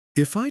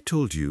If I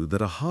told you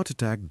that a heart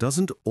attack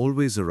doesn't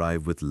always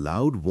arrive with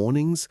loud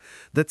warnings,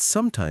 that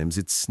sometimes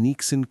it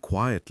sneaks in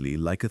quietly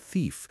like a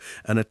thief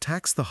and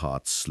attacks the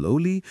heart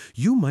slowly,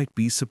 you might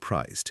be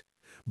surprised.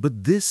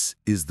 But this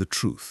is the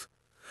truth.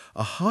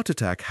 A heart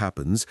attack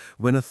happens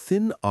when a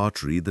thin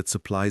artery that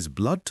supplies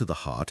blood to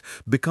the heart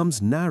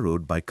becomes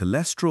narrowed by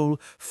cholesterol,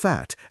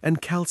 fat,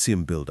 and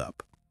calcium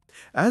buildup.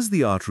 As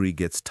the artery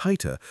gets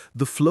tighter,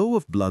 the flow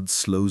of blood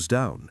slows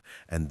down,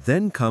 and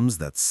then comes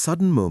that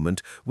sudden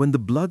moment when the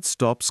blood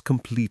stops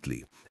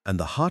completely and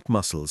the heart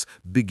muscles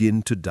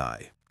begin to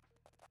die.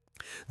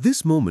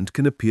 This moment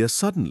can appear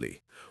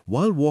suddenly.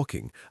 While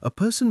walking, a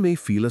person may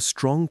feel a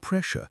strong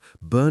pressure,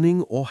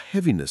 burning, or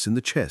heaviness in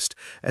the chest,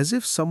 as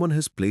if someone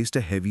has placed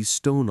a heavy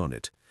stone on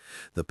it.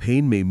 The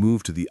pain may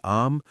move to the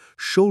arm,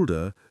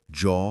 shoulder,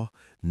 jaw,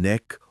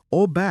 neck,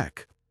 or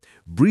back.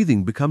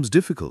 Breathing becomes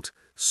difficult.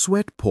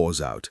 Sweat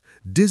pours out,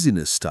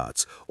 dizziness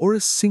starts, or a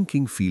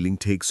sinking feeling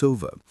takes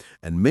over,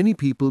 and many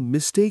people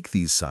mistake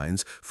these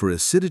signs for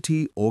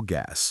acidity or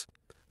gas.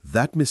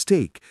 That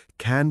mistake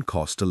can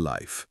cost a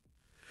life.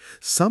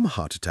 Some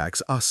heart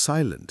attacks are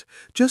silent,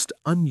 just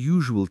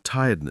unusual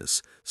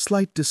tiredness,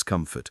 slight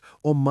discomfort,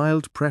 or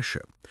mild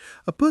pressure.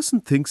 A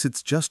person thinks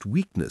it's just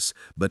weakness,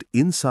 but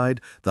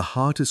inside the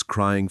heart is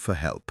crying for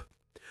help.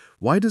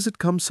 Why does it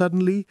come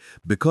suddenly?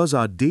 Because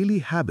our daily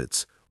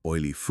habits,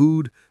 oily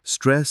food,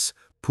 stress,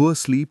 poor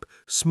sleep,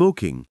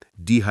 smoking,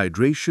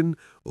 dehydration,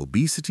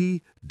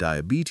 obesity,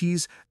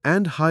 diabetes,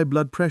 and high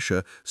blood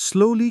pressure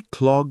slowly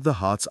clog the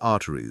heart's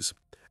arteries.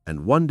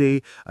 And one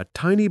day, a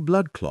tiny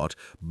blood clot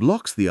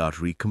blocks the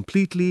artery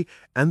completely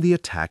and the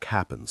attack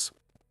happens.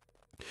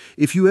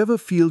 If you ever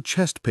feel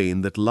chest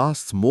pain that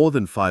lasts more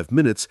than 5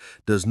 minutes,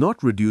 does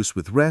not reduce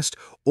with rest,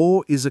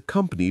 or is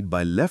accompanied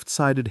by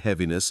left-sided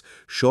heaviness,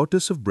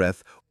 shortness of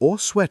breath, or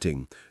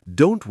sweating,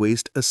 don't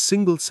waste a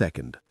single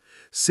second.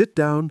 Sit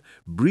down,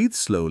 breathe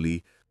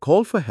slowly,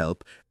 call for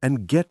help,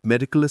 and get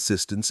medical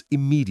assistance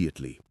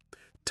immediately.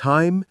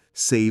 Time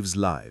saves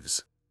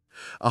lives.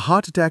 A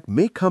heart attack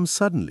may come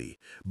suddenly,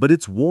 but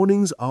its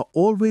warnings are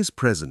always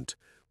present.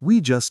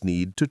 We just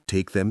need to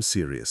take them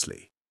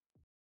seriously.